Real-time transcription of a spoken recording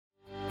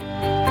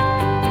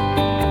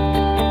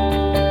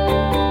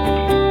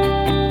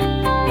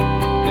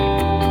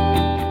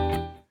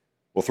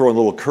We'll throw a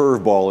little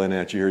curveball in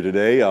at you here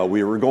today.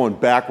 We were going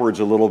backwards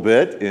a little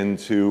bit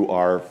into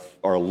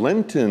our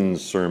Lenten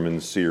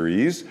sermon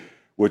series,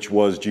 which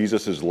was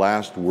Jesus'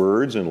 last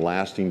words and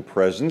lasting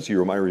presence.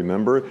 You might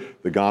remember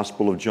the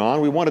Gospel of John.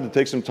 We wanted to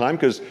take some time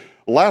because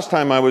last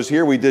time I was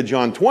here, we did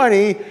John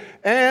 20,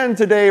 and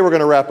today we're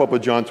going to wrap up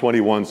with John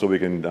 21 so we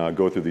can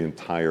go through the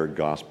entire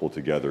Gospel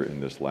together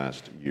in this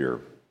last year.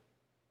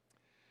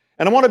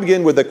 And I want to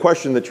begin with the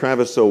question that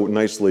Travis so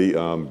nicely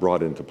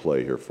brought into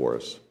play here for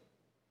us.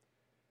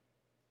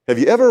 Have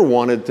you ever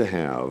wanted to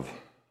have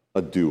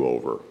a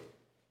do-over?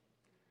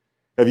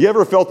 Have you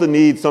ever felt the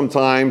need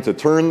sometime to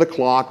turn the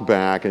clock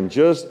back and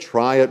just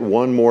try it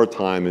one more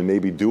time and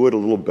maybe do it a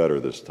little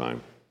better this time?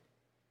 Have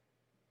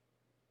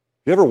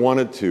you ever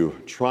wanted to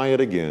try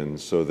it again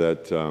so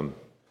that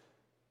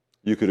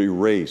you could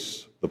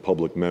erase the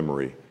public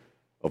memory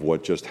of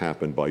what just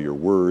happened by your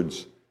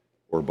words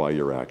or by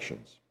your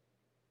actions?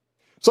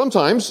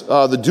 Sometimes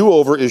the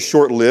do-over is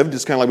short-lived.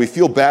 It's kind of like we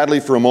feel badly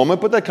for a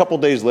moment, but then a couple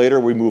days later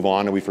we move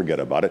on and we forget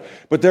about it.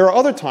 But there are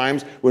other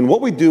times when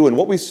what we do and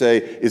what we say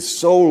is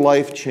so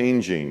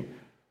life-changing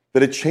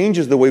that it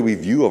changes the way we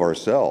view of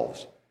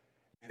ourselves.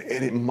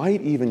 And it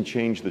might even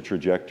change the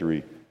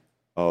trajectory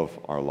of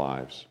our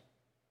lives.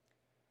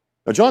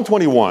 Now, John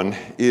 21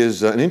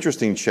 is an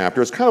interesting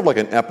chapter. It's kind of like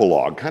an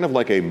epilogue, kind of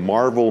like a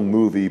Marvel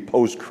movie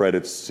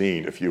post-credits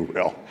scene, if you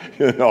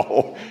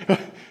will.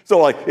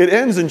 So it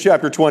ends in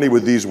chapter 20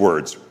 with these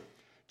words.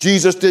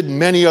 Jesus did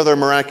many other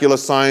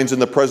miraculous signs in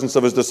the presence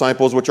of his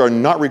disciples, which are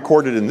not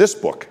recorded in this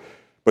book.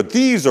 But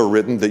these are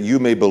written that you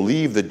may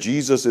believe that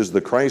Jesus is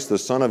the Christ, the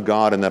Son of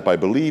God, and that by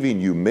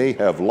believing you may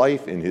have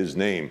life in his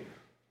name.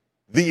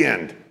 The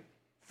end.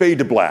 Fade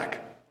to black.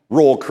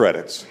 Roll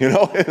credits.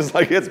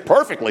 It's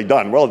perfectly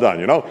done. Well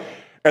done,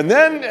 And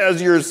then as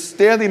you're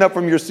standing up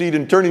from your seat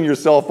and turning your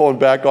cell phone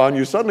back on,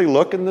 you suddenly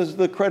look and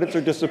the credits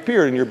are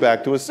disappeared and you're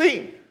back to a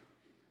scene.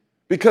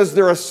 Because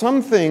there are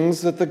some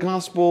things that the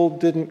gospel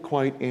didn't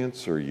quite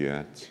answer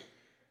yet.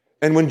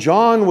 And when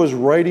John was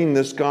writing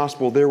this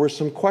gospel, there were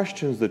some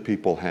questions that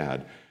people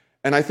had.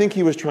 And I think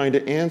he was trying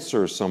to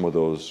answer some of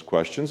those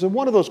questions. And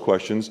one of those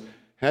questions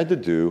had to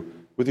do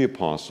with the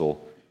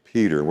apostle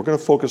Peter. We're going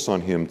to focus on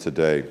him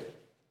today.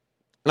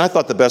 And I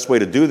thought the best way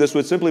to do this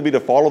would simply be to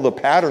follow the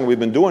pattern we've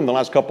been doing the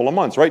last couple of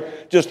months,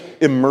 right? Just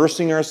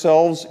immersing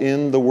ourselves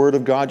in the Word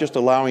of God, just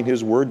allowing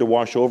His Word to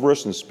wash over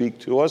us and speak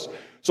to us.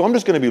 So I'm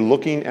just going to be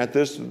looking at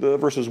this, the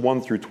verses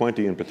 1 through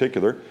 20 in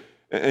particular,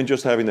 and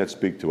just having that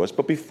speak to us.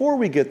 But before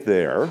we get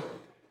there,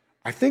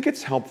 I think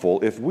it's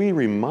helpful if we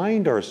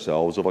remind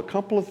ourselves of a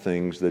couple of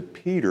things that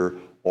Peter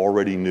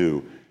already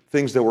knew,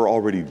 things that were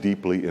already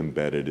deeply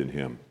embedded in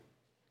him.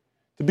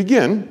 To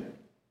begin,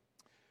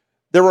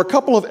 there were a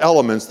couple of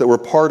elements that were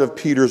part of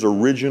Peter's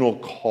original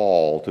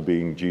call to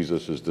being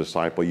Jesus'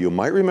 disciple. You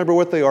might remember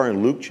what they are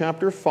in Luke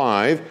chapter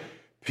 5.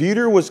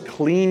 Peter was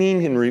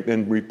cleaning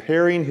and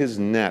repairing his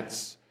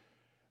nets.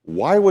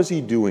 Why was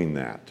he doing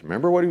that?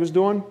 Remember what he was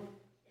doing?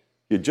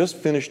 He had just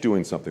finished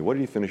doing something. What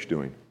did he finish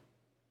doing?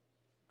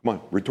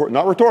 Come on,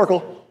 not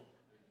rhetorical.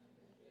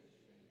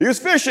 He was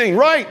fishing,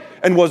 right?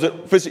 And was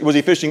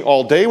he fishing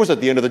all day? Was it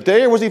at the end of the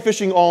day, or was he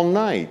fishing all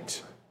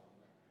night?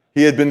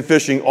 He had been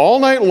fishing all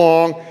night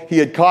long. He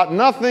had caught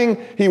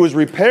nothing. He was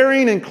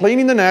repairing and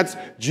cleaning the nets.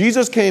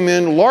 Jesus came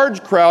in,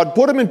 large crowd,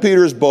 put him in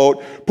Peter's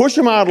boat, push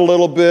him out a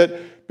little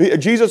bit.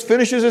 Jesus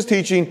finishes his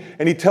teaching,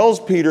 and he tells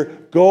Peter,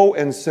 go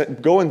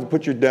and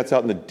put your nets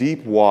out in the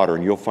deep water,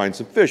 and you'll find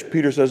some fish.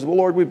 Peter says, well,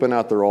 Lord, we've been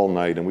out there all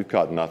night, and we've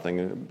caught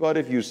nothing. But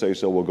if you say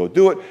so, we'll go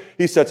do it.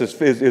 He sets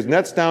his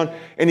nets down,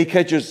 and he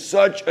catches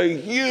such a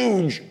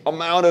huge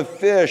amount of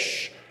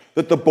fish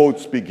that the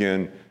boats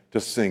begin to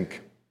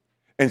sink.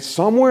 And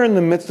somewhere in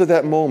the midst of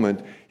that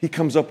moment, he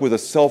comes up with a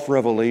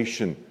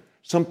self-revelation,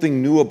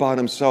 something new about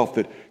himself,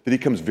 that he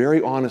comes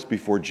very honest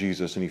before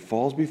Jesus, and he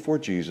falls before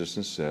Jesus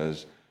and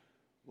says,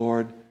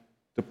 Lord,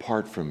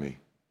 depart from me.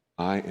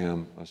 I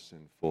am a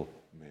sinful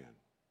man.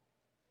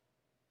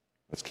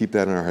 Let's keep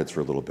that in our heads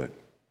for a little bit.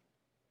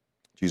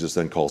 Jesus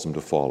then calls him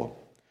to follow.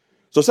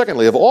 So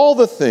secondly, of all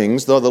the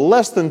things, the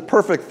less than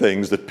perfect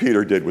things that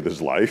Peter did with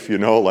his life,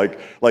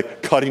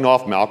 like cutting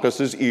off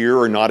Malchus's ear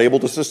or not able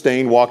to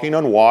sustain walking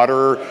on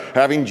water,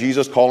 having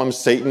Jesus call him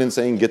Satan and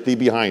saying, get thee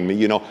behind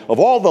me, of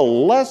all the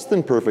less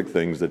than perfect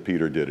things that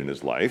Peter did in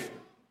his life,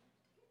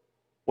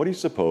 what do you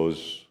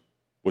suppose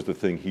was the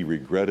thing he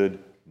regretted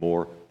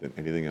more than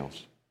anything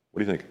else?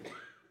 What do you think?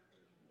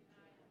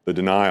 The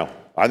denial.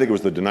 I think it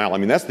was the denial.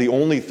 That's the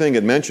only thing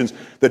it mentions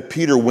that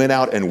Peter went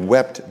out and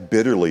wept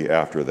bitterly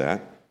after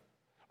that.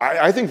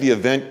 I think the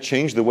event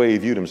changed the way he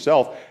viewed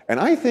himself,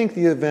 and I think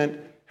the event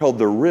held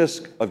the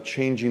risk of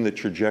changing the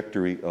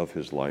trajectory of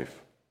his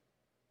life.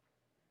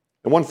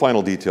 And one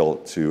final detail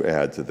to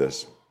add to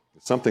this,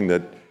 something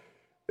that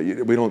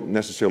we don't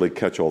necessarily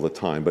catch all the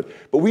time, but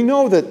we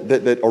know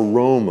that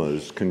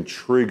aromas can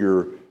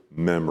trigger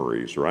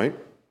memories, right?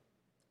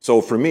 So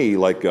for me,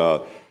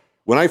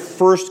 when I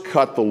first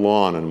cut the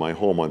lawn in my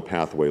home on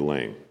Pathway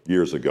Lane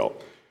years ago,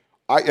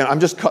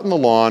 I'm just cutting the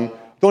lawn.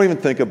 Don't even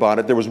think about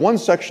it. There was one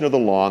section of the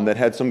lawn that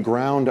had some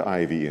ground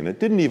ivy in it.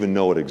 Didn't even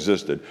know it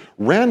existed.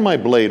 Ran my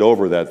blade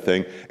over that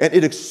thing, and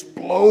it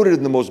exploded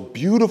in the most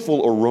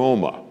beautiful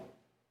aroma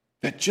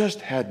that just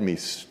had me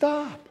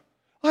stop.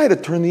 I had to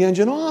turn the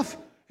engine off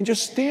and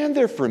just stand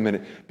there for a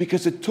minute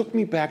because it took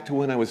me back to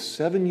when I was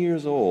 7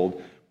 years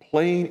old,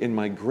 playing in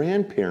my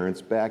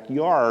grandparents'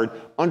 backyard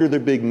under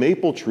their big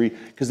maple tree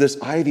because this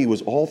ivy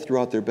was all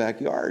throughout their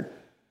backyard.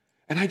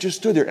 And I just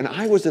stood there, and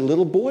I was a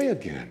little boy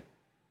again.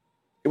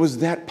 It was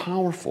that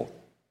powerful.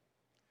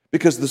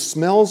 Because the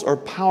smells are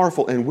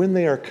powerful, and when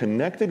they are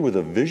connected with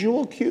a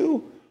visual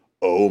cue,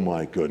 oh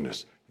my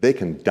goodness, they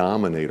can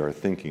dominate our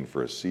thinking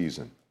for a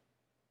season.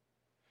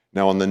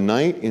 Now, on the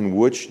night in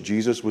which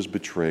Jesus was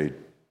betrayed,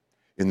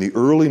 in the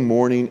early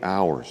morning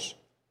hours,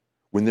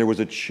 when there was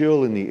a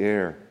chill in the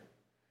air,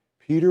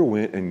 Peter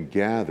went and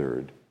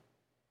gathered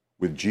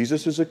with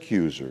Jesus'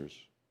 accusers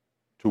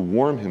to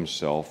warm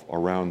himself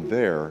around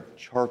their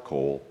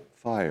charcoal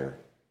fire.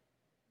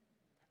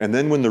 And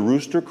then when the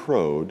rooster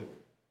crowed,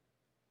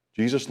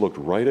 Jesus looked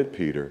right at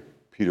Peter.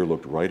 Peter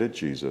looked right at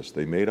Jesus.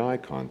 They made eye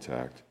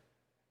contact,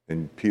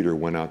 and Peter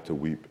went out to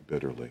weep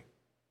bitterly.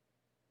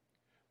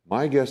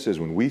 My guess is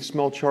when we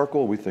smell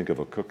charcoal, we think of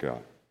a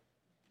cookout.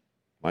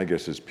 My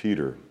guess is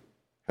Peter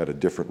had a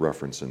different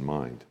reference in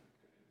mind.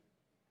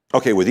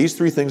 Okay, with these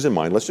three things in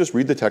mind, let's just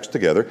read the text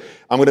together.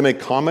 I'm going to make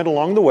comment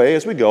along the way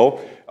as we go.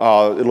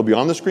 It'll be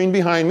on the screen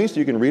behind me, so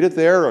you can read it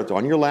there, or it's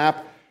on your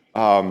lap.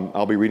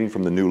 I'll be reading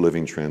from the New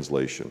Living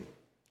Translation.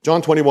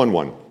 John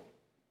 21:1.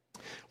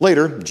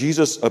 Later,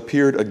 Jesus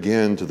appeared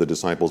again to the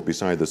disciples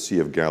beside the Sea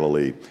of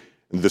Galilee.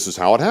 And this is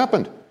how it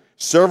happened.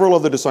 Several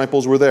of the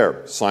disciples were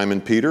there.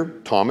 Simon Peter,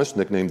 Thomas,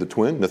 nicknamed the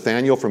twin,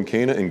 Nathanael from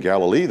Cana in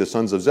Galilee, the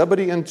sons of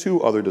Zebedee, and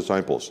 2 other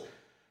disciples.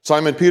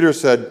 Simon Peter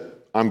said,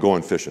 "I'm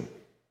going fishing."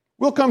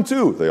 "We'll come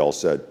too," they all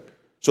said.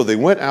 So they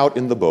went out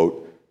in the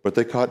boat, but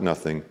they caught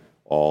nothing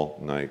all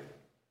night.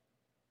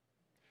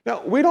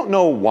 Now, we don't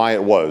know why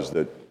it was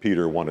that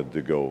Peter wanted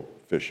to go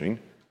fishing,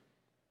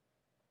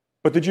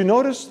 but did you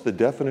notice the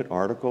definite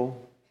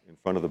article in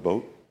front of the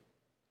boat?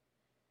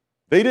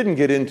 They didn't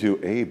get into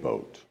a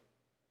boat.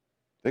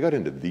 They got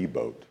into the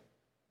boat.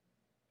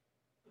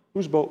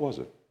 Whose boat was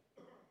it?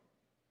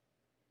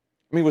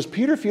 I mean, was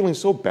Peter feeling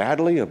so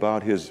badly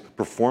about his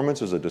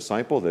performance as a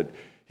disciple that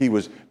he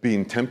was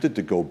being tempted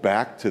to go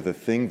back to the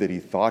thing that he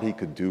thought he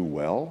could do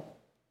well?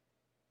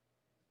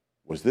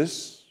 Was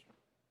this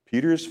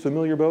Peter's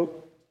familiar boat?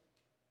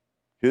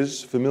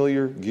 His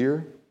familiar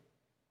gear?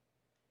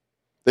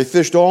 They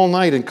fished all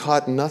night and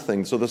caught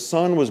nothing. So the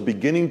sun was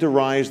beginning to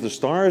rise. The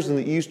stars in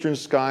the eastern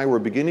sky were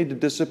beginning to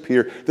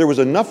disappear. There was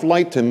enough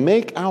light to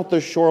make out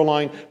the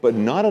shoreline, but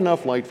not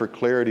enough light for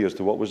clarity as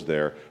to what was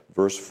there.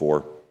 Verse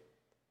 4.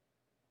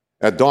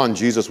 At dawn,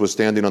 Jesus was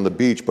standing on the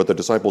beach, but the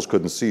disciples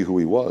couldn't see who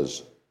he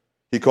was.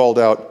 He called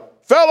out,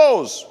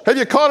 "Fellows, have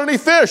you caught any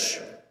fish?"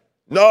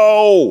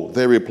 "No,"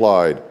 they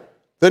replied.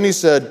 Then he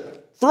said,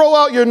 "Throw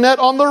out your net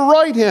on the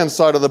right-hand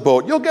side of the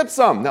boat. You'll get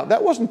some." Now,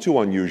 that wasn't too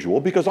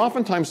unusual because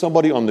oftentimes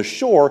somebody on the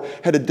shore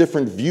had a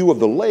different view of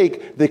the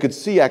lake. They could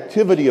see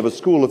activity of a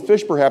school of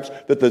fish, perhaps,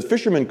 that the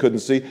fishermen couldn't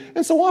see.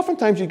 And so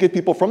oftentimes you get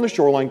people from the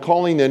shoreline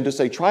calling in to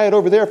say, "Try it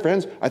over there,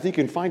 friends. I think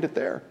you can find it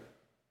there."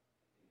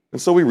 And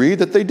so we read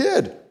that they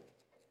did.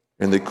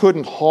 And they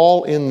couldn't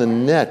haul in the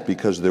net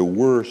because there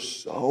were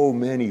so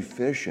many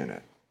fish in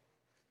it.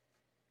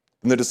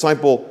 And the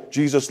disciple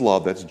Jesus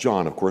loved, that's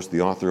John, of course, the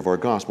author of our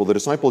gospel, the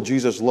disciple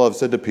Jesus loved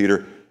said to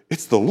Peter,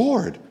 "It's the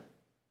Lord."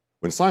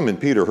 When Simon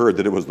Peter heard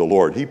that it was the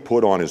Lord, he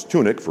put on his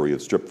tunic, for he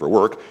had stripped for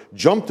work,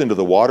 jumped into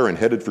the water and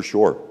headed for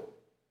shore.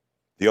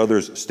 The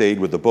others stayed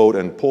with the boat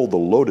and pulled the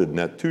loaded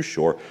net to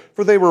shore,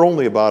 for they were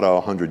only about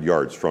 100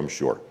 yards from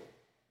shore.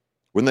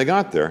 When they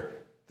got there,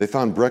 they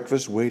found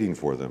breakfast waiting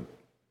for them.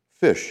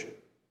 Fish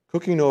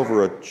cooking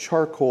over a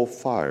charcoal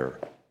fire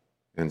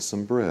and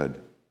some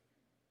bread.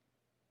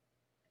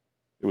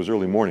 It was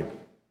early morning.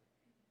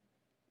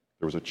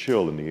 There was a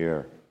chill in the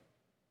air.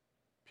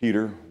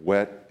 Peter,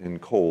 wet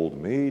and cold,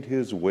 made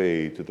his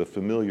way to the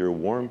familiar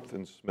warmth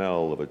and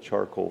smell of a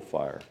charcoal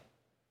fire.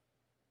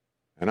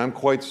 And I'm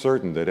quite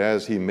certain that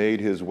as he made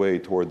his way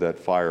toward that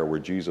fire where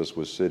Jesus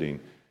was sitting,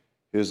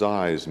 his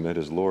eyes met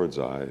his Lord's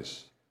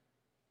eyes.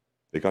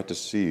 They got to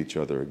see each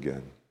other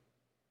again.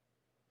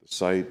 The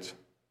sight,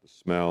 the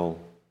smell,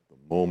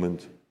 the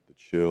moment, the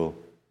chill,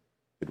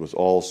 it was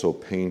all so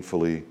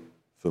painfully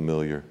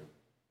familiar.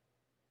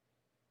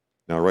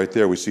 Now, right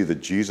there, we see that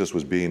Jesus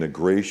was being a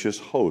gracious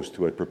host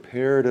who had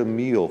prepared a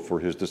meal for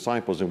his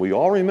disciples. And we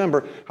all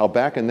remember how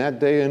back in that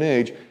day and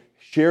age,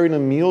 sharing a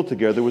meal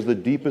together was the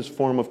deepest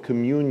form of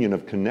communion,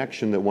 of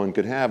connection that one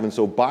could have. And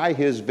so by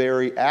his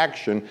very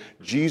action,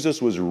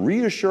 Jesus was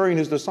reassuring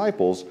his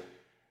disciples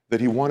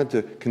that he wanted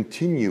to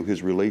continue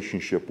his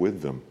relationship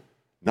with them.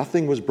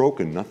 Nothing was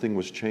broken, nothing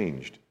was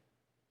changed.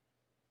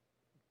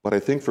 But I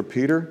think for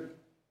Peter,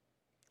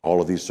 all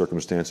of these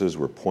circumstances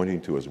were pointing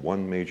to his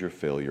one major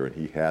failure, and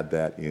he had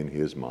that in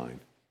his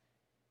mind.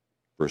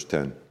 Verse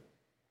 10.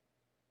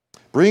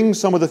 "Bring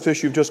some of the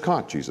fish you've just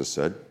caught," Jesus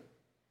said.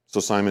 So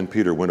Simon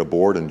Peter went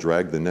aboard and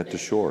dragged the net to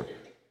shore.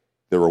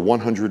 There were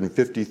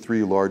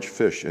 153 large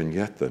fish, and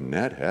yet the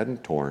net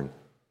hadn't torn.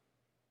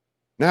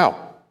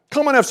 "Now,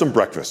 come and have some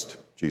breakfast,"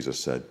 Jesus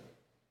said.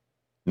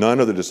 None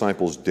of the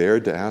disciples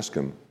dared to ask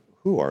him,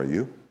 "Who are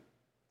you?"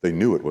 They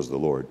knew it was the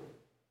Lord.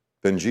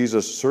 Then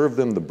Jesus served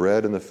them the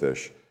bread and the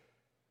fish.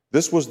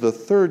 This was the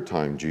third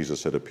time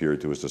Jesus had appeared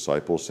to his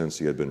disciples since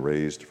he had been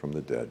raised from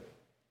the dead.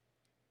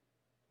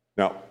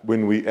 Now,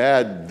 when we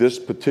add this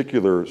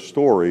particular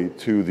story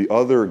to the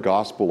other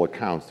gospel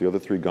accounts, the other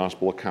three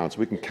gospel accounts,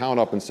 we can count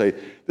up and say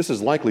this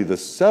is likely the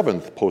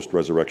seventh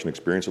post-resurrection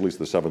experience, at least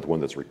the seventh one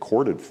that's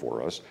recorded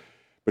for us.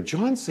 But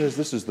John says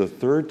this is the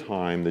third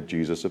time that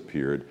Jesus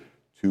appeared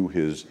to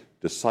his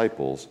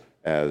disciples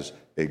as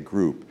a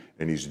group.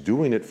 And he's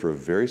doing it for a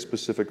very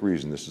specific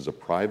reason. This is a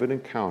private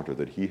encounter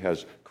that he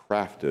has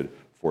crafted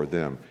for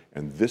them.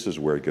 And this is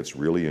where it gets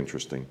really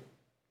interesting.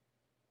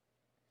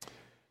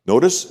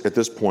 Notice at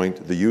this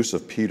point the use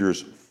of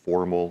Peter's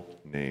formal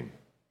name.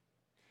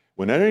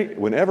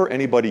 Whenever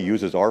anybody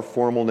uses our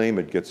formal name,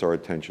 it gets our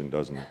attention,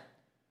 doesn't it?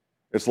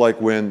 It's like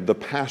when the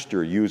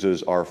pastor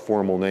uses our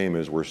formal name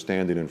as we're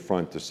standing in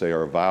front to say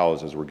our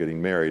vows as we're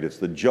getting married. It's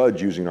the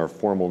judge using our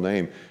formal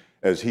name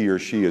as he or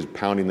she is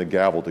pounding the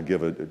gavel to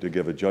give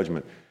a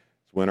judgment.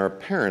 It's when our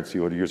parents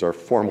would use our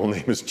formal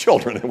name as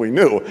children, and we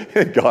knew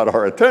it got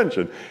our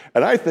attention.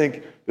 And I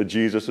think that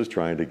Jesus is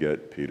trying to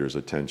get Peter's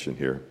attention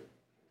here.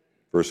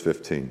 Verse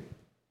 15,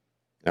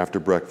 after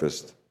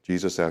breakfast,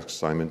 Jesus asked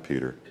Simon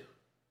Peter,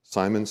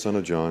 "Simon, son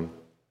of John,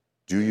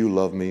 do you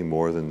love me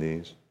more than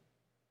these?"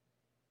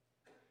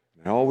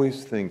 And I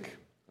always think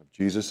of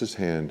Jesus'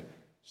 hand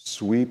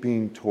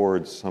sweeping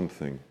towards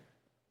something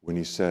when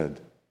he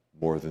said,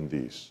 "more than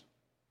these."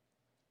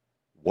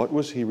 What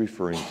was he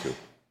referring to?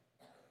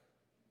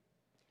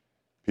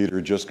 Peter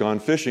had just gone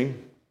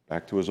fishing,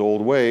 back to his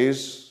old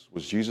ways.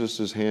 Was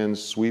Jesus' hand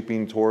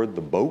sweeping toward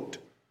the boat?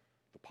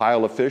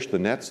 Pile of fish, the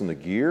nets, and the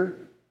gear?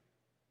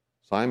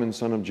 "Simon,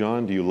 son of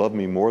John, do you love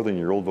me more than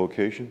your old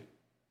vocation?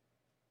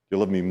 Do you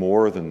love me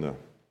more than the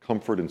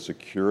comfort and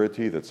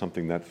security that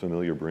something that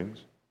familiar brings?"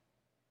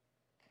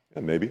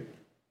 Yeah, maybe.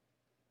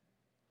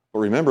 But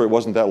remember, it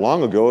wasn't that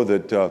long ago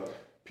that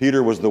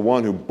Peter was the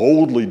one who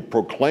boldly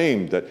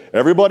proclaimed that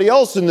everybody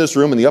else in this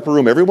room, in the upper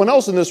room, everyone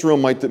else in this room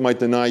might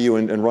deny you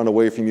and run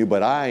away from you,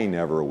 but I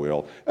never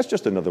will. That's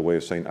just another way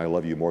of saying, I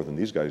love you more than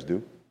these guys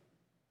do.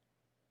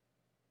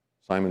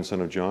 "Simon,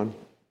 son of John,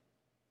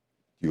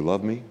 do you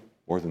love me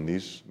more than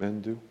these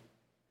men do?"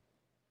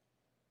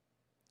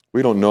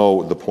 We don't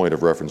know the point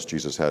of reference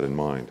Jesus had in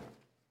mind,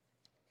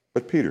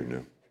 but Peter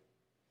knew.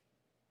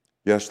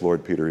 "Yes,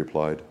 Lord," Peter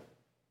replied,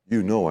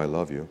 "you know I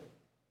love you."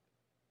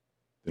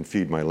 "Then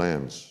feed my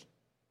lambs,"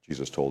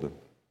 Jesus told him.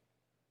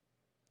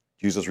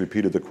 Jesus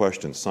repeated the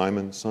question,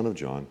 "Simon, son of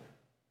John,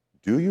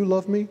 do you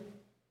love me?"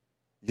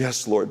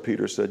 "Yes, Lord,"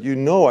 Peter said, "you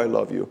know I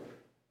love you."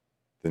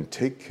 "Then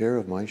take care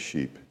of my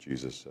sheep,"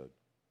 Jesus said.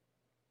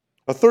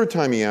 A third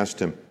time he asked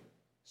him,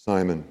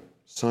 "Simon,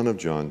 son of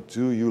John,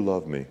 do you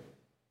love me?"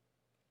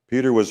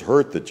 Peter was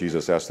hurt that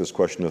Jesus asked this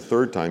question a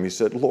third time. He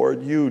said,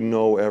 "Lord, you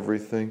know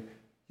everything.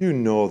 You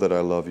know that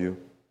I love you."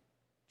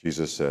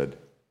 Jesus said,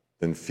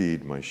 "Then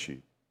feed my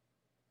sheep."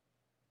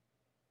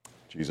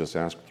 Jesus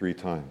asked 3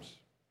 times,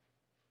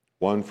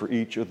 one for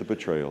each of the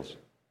betrayals,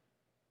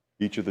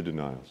 each of the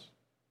denials.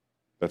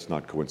 That's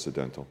not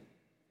coincidental.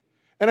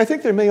 And I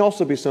think there may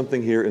also be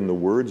something here in the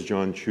words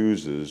John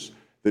chooses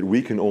that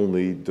we can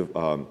only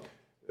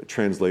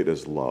translate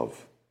as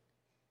love.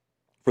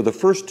 For the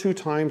first 2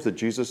 times that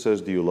Jesus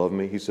says, "Do you love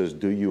me?" he says,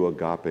 "Do you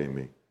agape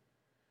me?"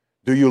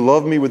 Do you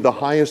love me with the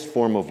highest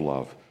form of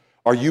love?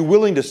 Are you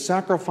willing to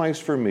sacrifice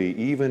for me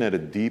even at a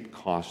deep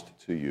cost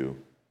to you?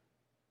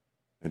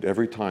 And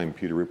every time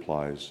Peter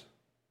replies,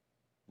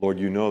 "Lord,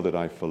 you know that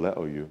I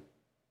phileo you.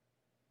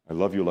 I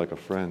love you like a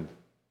friend.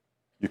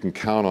 You can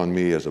count on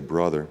me as a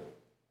brother."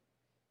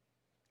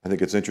 I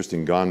think it's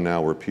interesting, gone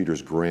now were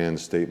Peter's grand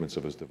statements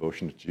of his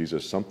devotion to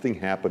Jesus. Something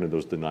happened in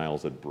those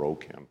denials that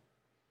broke him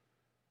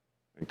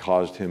and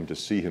caused him to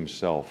see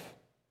himself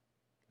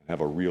and have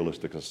a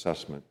realistic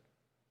assessment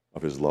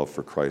of his love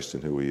for Christ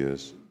and who he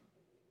is.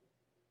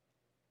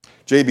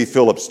 J.B.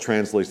 Phillips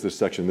translates this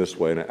section this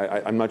way, and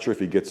I'm not sure if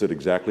he gets it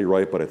exactly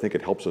right, but I think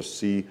it helps us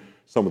see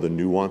some of the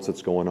nuance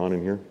that's going on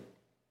in here.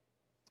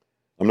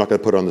 I'm not going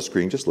to put it on the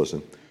screen, just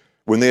listen.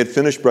 When they had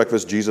finished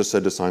breakfast, Jesus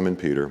said to Simon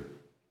Peter,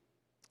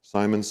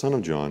 "Simon, son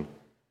of John,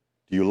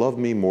 do you love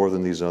me more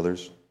than these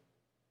others?"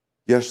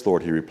 "Yes,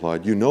 Lord," he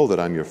replied. "You know that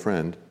I'm your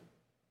friend."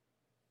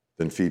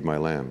 "Then feed my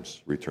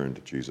lambs,"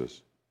 returned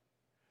Jesus.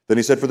 Then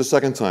he said for the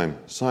second time,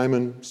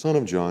 "Simon, son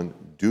of John,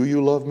 do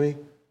you love me?"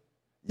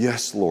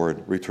 "Yes,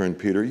 Lord," returned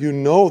Peter. "You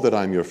know that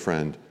I'm your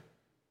friend."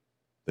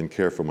 "Then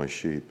care for my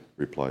sheep,"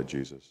 replied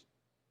Jesus.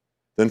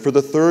 Then for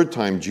the third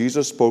time,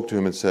 Jesus spoke to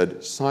him and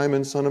said,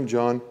 "Simon, son of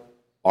John,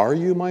 are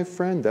you my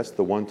friend?" That's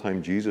the one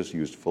time Jesus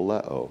used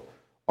phileo.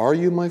 "Are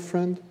you my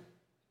friend?"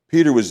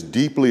 Peter was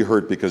deeply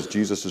hurt because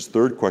Jesus'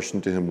 third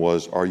question to him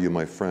was, "Are you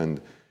my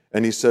friend?"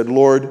 And he said,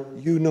 "Lord,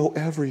 you know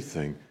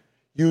everything.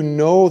 You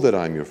know that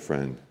I'm your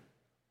friend."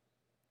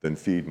 Then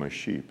feed my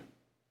sheep,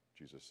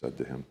 Jesus said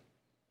to him.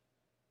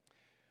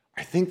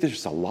 I think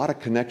there's a lot of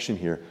connection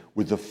here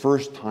with the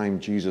first time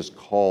Jesus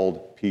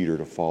called Peter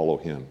to follow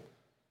him.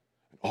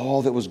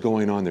 All that was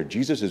going on there.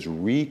 Jesus is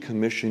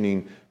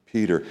recommissioning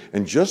Peter.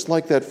 And just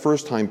like that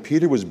first time,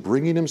 Peter was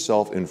bringing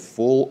himself in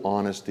full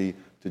honesty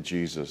to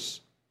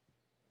Jesus.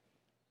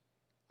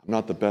 I'm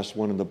not the best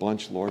one in the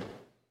bunch, Lord.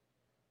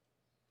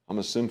 I'm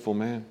a sinful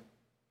man.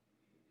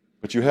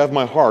 But you have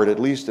my heart, at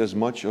least as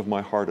much of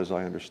my heart as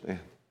I understand.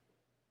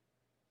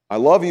 I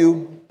love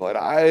you, but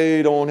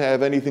I don't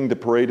have anything to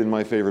parade in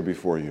my favor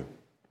before you.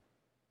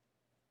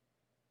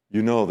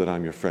 You know that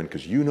I'm your friend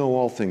because you know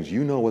all things.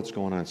 You know what's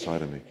going on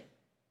inside of me.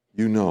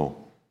 You know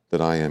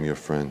that I am your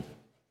friend.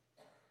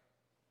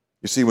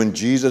 You see, when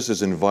Jesus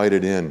is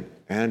invited in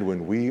and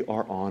when we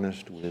are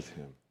honest with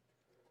him,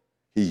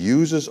 he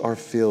uses our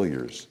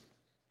failures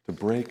to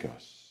break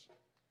us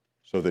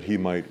so that he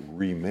might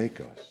remake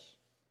us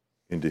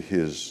into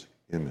his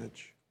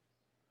image.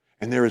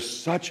 And there is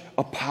such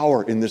a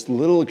power in this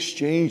little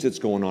exchange that's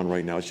going on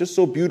right now. It's just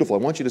so beautiful. I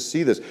want you to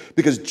see this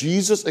because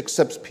Jesus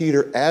accepts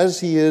Peter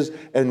as he is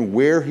and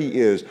where he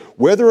is.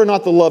 Whether or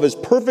not the love is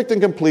perfect and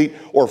complete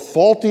or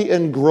faulty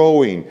and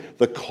growing,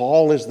 the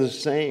call is the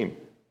same.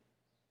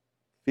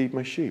 Feed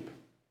my sheep.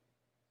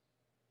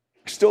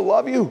 I still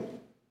love you.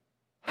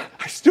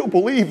 I still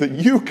believe that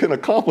you can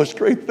accomplish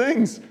great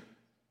things.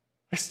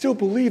 I still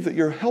believe that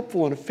you're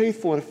helpful and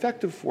faithful and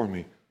effective for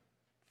me.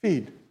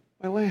 Feed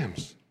my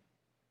lambs.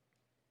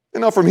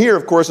 And now from here,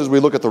 of course, as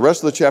we look at the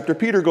rest of the chapter,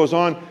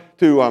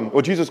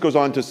 Jesus goes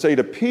on to say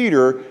to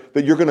Peter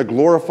that you're going to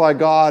glorify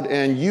God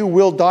and you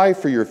will die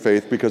for your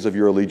faith because of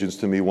your allegiance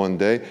to me one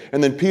day.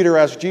 And then Peter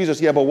asks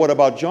Jesus, yeah, but what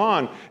about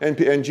John?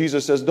 And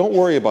Jesus says, don't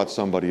worry about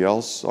somebody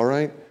else, all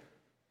right?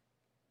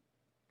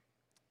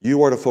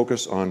 You are to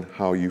focus on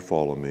how you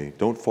follow me.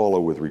 Don't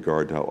follow with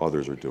regard to how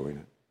others are doing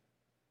it.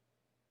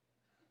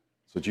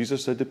 So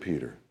Jesus said to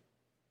Peter,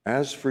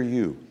 as for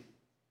you,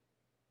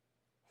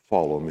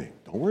 follow me.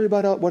 Don't worry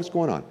about what's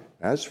going on.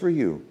 As for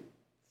you,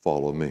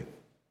 follow me.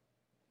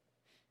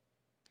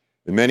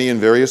 In many and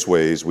various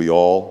ways, we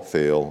all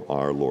fail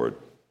our Lord.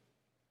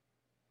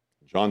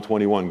 John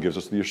 21 gives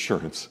us the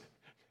assurance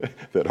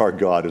that our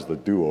God is the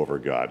do-over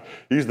God.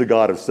 He's the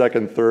God of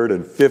second, third,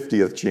 and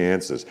 50th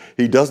chances.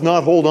 He does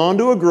not hold on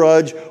to a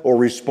grudge or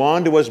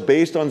respond to us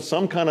based on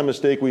some kind of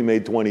mistake we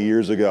made 20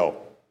 years ago.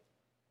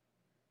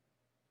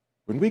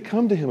 When we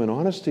come to him in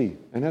honesty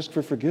and ask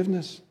for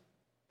forgiveness,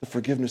 the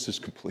forgiveness is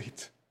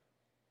complete.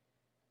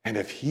 And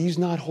if he's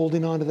not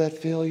holding on to that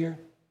failure,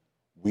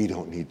 we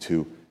don't need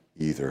to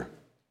either.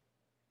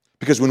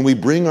 Because when we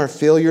bring our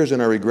failures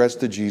and our regrets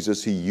to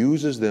Jesus, he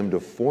uses them to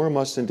form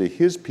us into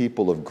his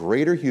people of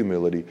greater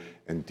humility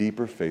and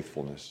deeper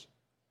faithfulness.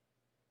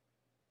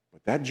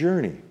 But that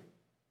journey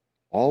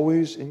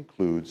always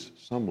includes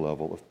some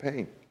level of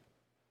pain.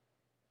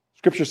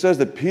 Scripture says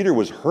that Peter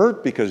was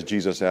hurt because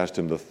Jesus asked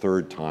him the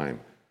third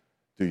time,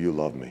 do you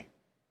love me?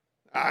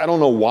 I don't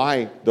know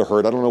why the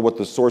hurt. I don't know what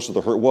the source of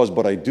the hurt was,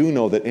 but I do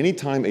know that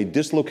anytime a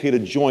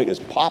dislocated joint is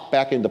popped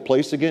back into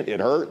place again, it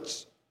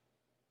hurts.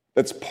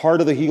 That's part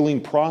of the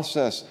healing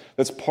process.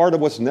 That's part of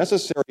what's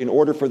necessary in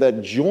order for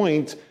that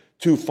joint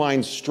to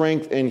find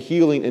strength and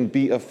healing and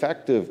be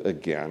effective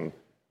again.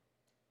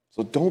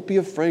 So don't be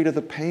afraid of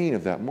the pain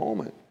of that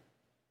moment.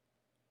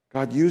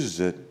 God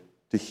uses it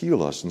to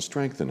heal us and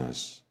strengthen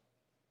us.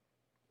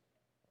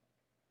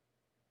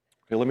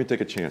 Okay, let me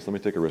take a chance. Let me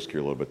take a risk here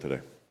a little bit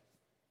today.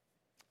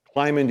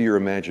 Climb into your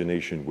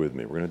imagination with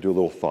me. We're going to do a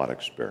little thought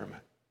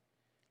experiment.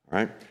 All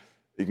right?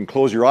 You can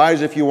close your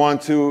eyes if you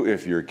want to.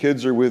 If your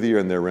kids are with you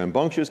and they're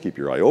rambunctious, keep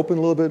your eye open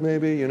a little bit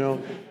maybe,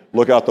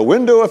 Look out the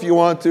window if you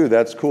want to.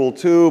 That's cool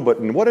too. But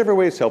in whatever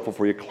way is helpful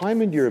for you,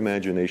 climb into your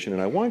imagination.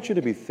 And I want you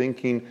to be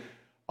thinking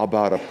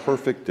about a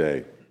perfect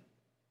day.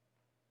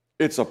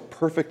 It's a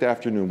perfect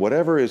afternoon.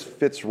 Whatever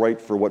fits right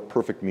for what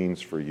perfect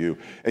means for you.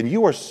 And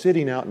you are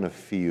sitting out in a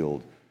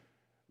field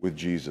with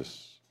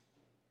Jesus.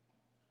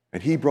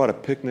 And he brought a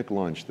picnic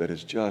lunch that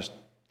is just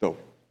the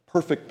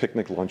perfect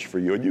picnic lunch for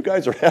you. And you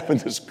guys are having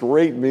this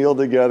great meal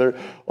together,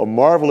 a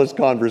marvelous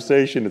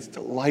conversation. It's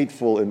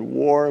delightful and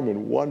warm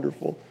and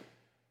wonderful.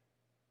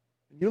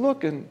 You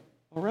look and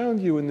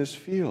around you in this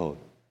field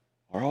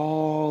are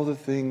all the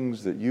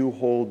things that you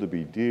hold to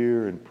be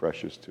dear and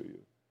precious to you.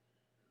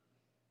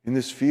 In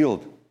this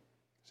field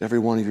is every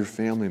one of your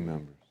family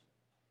members.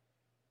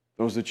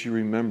 Those that you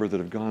remember that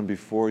have gone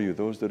before you,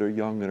 those that are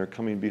young that are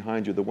coming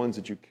behind you, the ones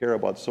that you care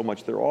about so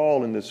much, they're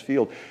all in this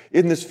field.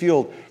 In this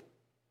field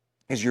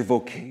is your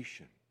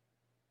vocation,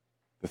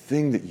 the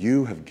thing that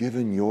you have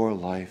given your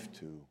life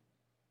to.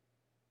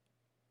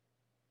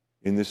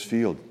 In this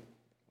field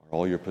are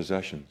all your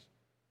possessions,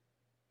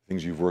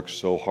 things you've worked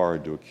so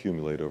hard to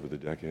accumulate over the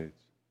decades,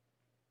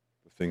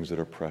 the things that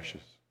are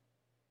precious.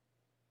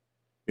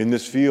 In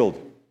this field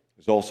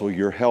is also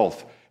your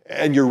health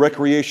and your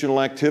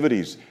recreational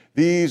activities.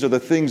 These are the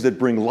things that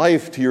bring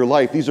life to your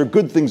life. These are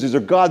good things. These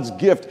are God's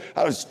gift.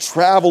 It's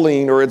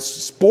traveling, or it's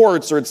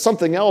sports, or it's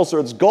something else,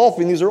 or it's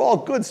golfing. These are all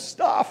good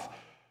stuff.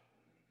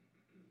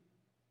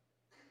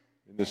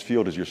 In this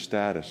field is your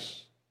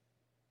status,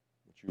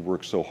 which you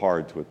work so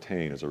hard to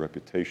attain as a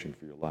reputation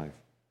for your life.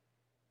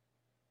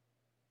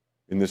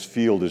 In this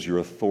field is your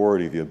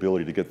authority, the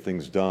ability to get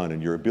things done,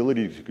 and your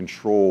ability to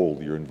control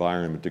your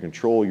environment, to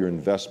control your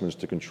investments,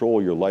 to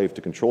control your life,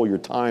 to control your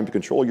time, to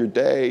control your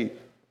day,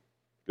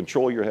 to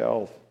control your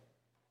health.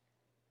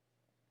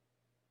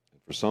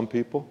 And for some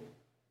people,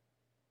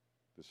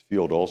 this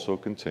field also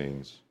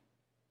contains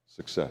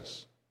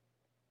success.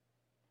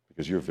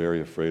 Because you're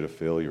very afraid of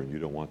failure and you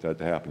don't want that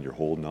to happen. You're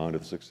holding on to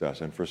the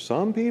success. And for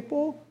some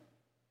people,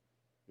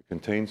 it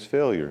contains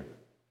failure.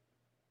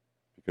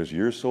 Because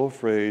you're so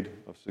afraid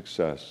of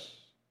success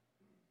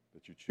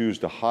that you choose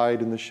to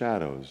hide in the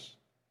shadows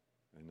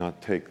and not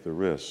take the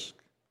risk.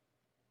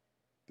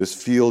 This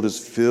field is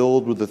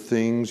filled with the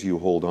things you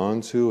hold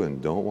on to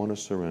and don't want to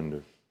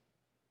surrender.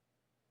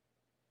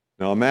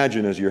 Now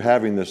imagine as you're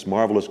having this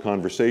marvelous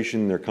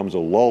conversation, there comes a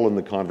lull in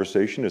the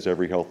conversation, as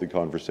every healthy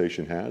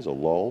conversation has, a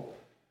lull.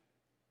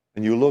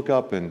 And you look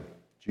up and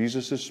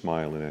Jesus is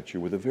smiling at you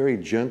with a very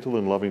gentle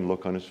and loving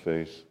look on his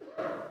face.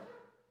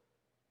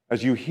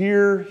 As you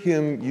hear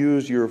him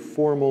use your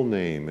formal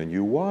name and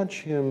you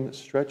watch him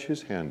stretch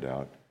his hand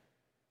out,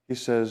 he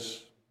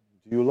says,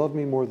 "Do you love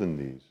me more than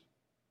these?"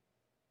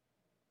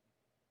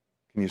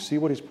 Can you see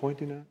what he's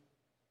pointing at?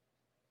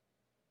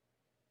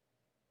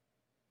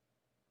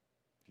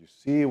 Do you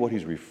see what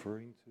he's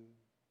referring to?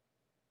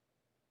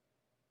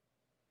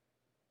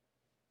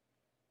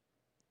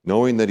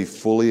 Knowing that he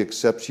fully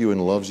accepts you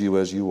and loves you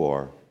as you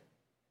are,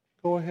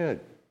 go ahead.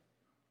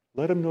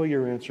 Let him know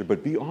your answer,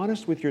 but be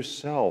honest with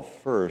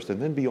yourself first, and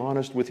then be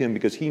honest with him,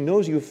 because he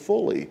knows you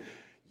fully.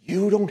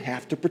 You don't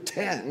have to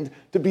pretend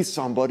to be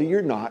somebody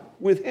you're not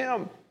with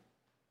him.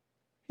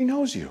 He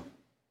knows you.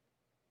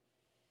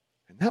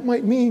 And that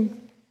might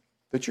mean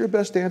that your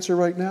best answer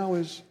right now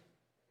is,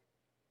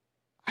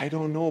 "I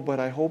don't know, but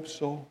I hope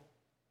so."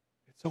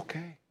 It's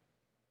okay.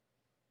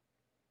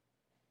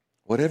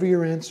 Whatever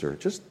your answer,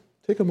 just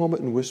take a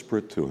moment and whisper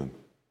it to him.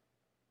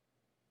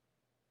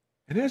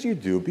 And as you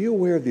do, be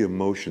aware of the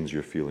emotions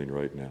you're feeling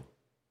right now.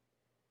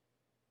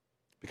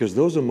 Because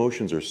those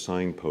emotions are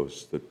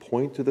signposts that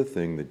point to the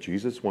thing that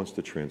Jesus wants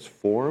to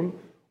transform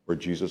or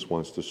Jesus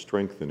wants to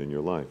strengthen in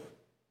your life.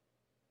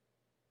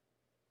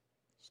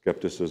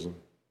 Skepticism,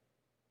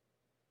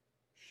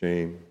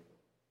 shame,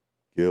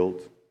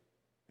 guilt,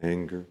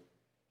 anger.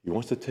 He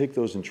wants to take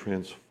those and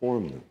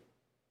transform them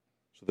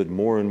so that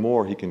more and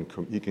more he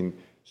can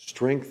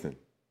strengthen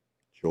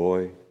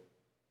joy,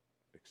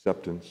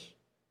 acceptance,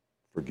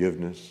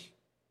 forgiveness,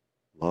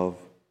 love.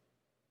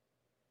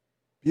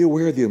 Be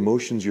aware of the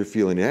emotions you're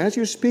feeling. And as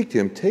you speak to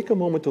him, take a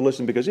moment to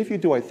listen, because if you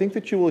do, I think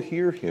that you will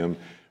hear him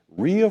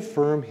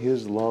reaffirm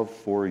his love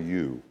for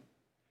you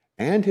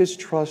and his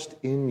trust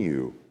in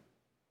you,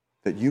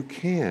 that you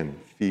can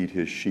feed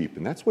his sheep.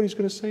 And that's what he's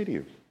going to say to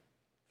you.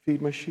 Feed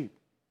my sheep.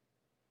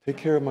 Take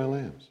care of my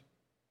lambs.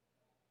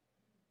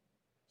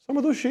 Some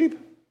of those sheep,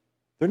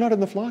 they're not in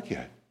the flock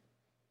yet.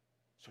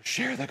 So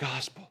share the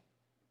gospel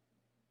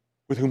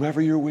with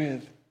whomever you're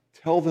with.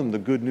 Tell them the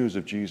good news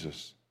of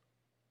Jesus.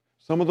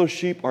 Some of those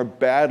sheep are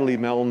badly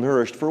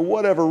malnourished for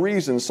whatever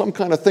reason, some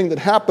kind of thing that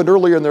happened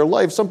earlier in their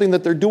life, something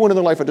that they're doing in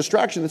their life, a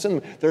distraction that's in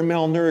them. They're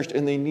malnourished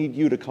and they need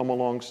you to come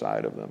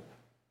alongside of them.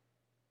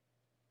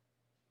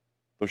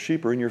 Those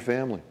sheep are in your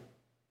family.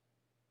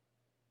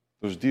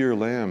 Those dear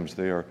lambs,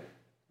 they are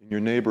in your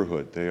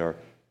neighborhood. They are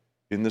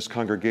in this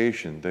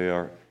congregation. They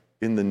are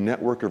in the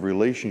network of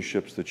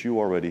relationships that you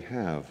already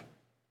have.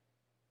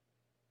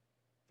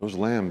 Those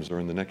lambs are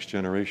in the next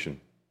generation,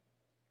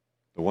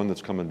 the one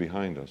that's coming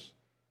behind us,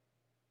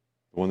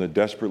 the one that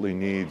desperately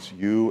needs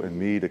you and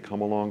me to come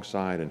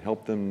alongside and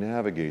help them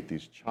navigate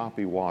these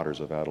choppy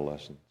waters of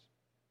adolescence.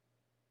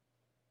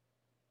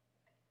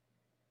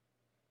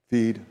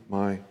 Feed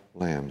my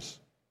lambs.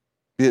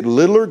 Be it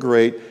little or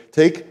great,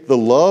 take the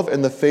love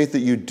and the faith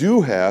that you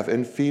do have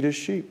and feed his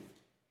sheep.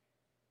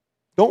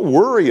 Don't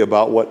worry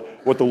about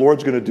what the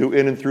Lord's going to do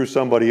in and through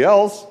somebody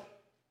else.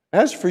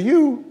 As for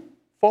you,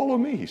 follow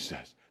me, he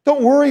says.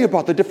 Don't worry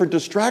about the different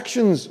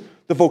distractions,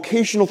 the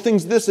vocational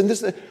things, this and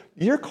this.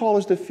 Your call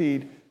is to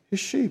feed his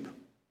sheep,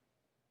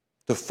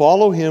 to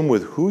follow him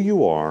with who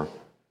you are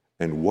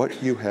and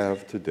what you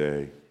have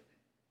today,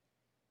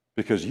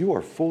 because you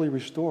are fully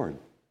restored,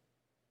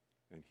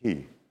 and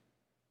he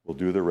will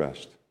do the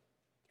rest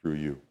through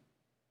you.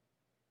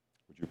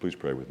 Would you please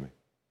pray with me?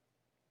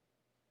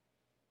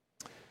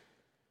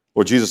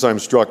 Lord Jesus, I'm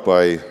struck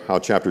by how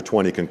chapter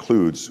 20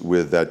 concludes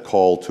with that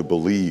call to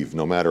believe.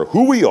 No matter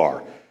who we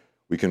are,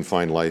 we can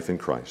find life in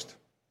Christ.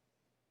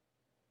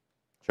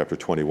 Chapter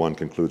 21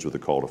 concludes with a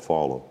call to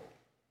follow.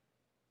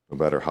 No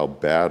matter how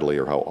badly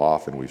or how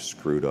often we've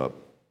screwed up,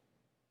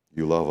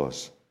 you love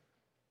us,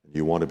 and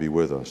you want to be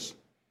with us,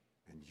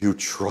 and you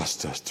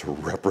trust us to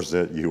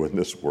represent you in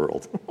this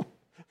world.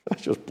 That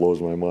just blows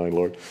my mind,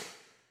 Lord.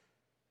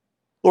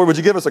 Lord, would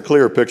you give us a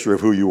clearer picture of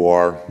who you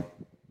are?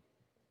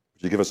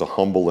 Would you give us a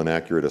humble and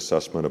accurate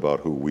assessment about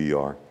who we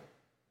are?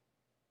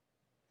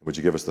 Would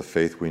you give us the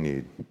faith we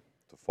need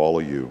to follow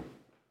you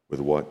with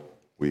what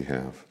we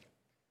have?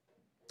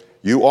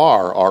 You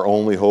are our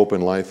only hope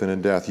in life and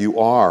in death. You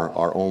are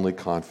our only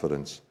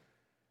confidence.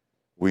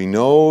 We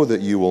know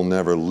that you will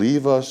never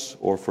leave us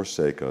or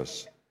forsake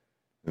us,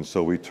 and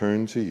so we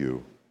turn to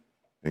you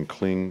and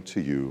cling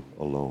to you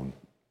alone.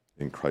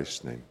 In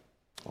Christ's name,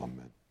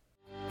 amen.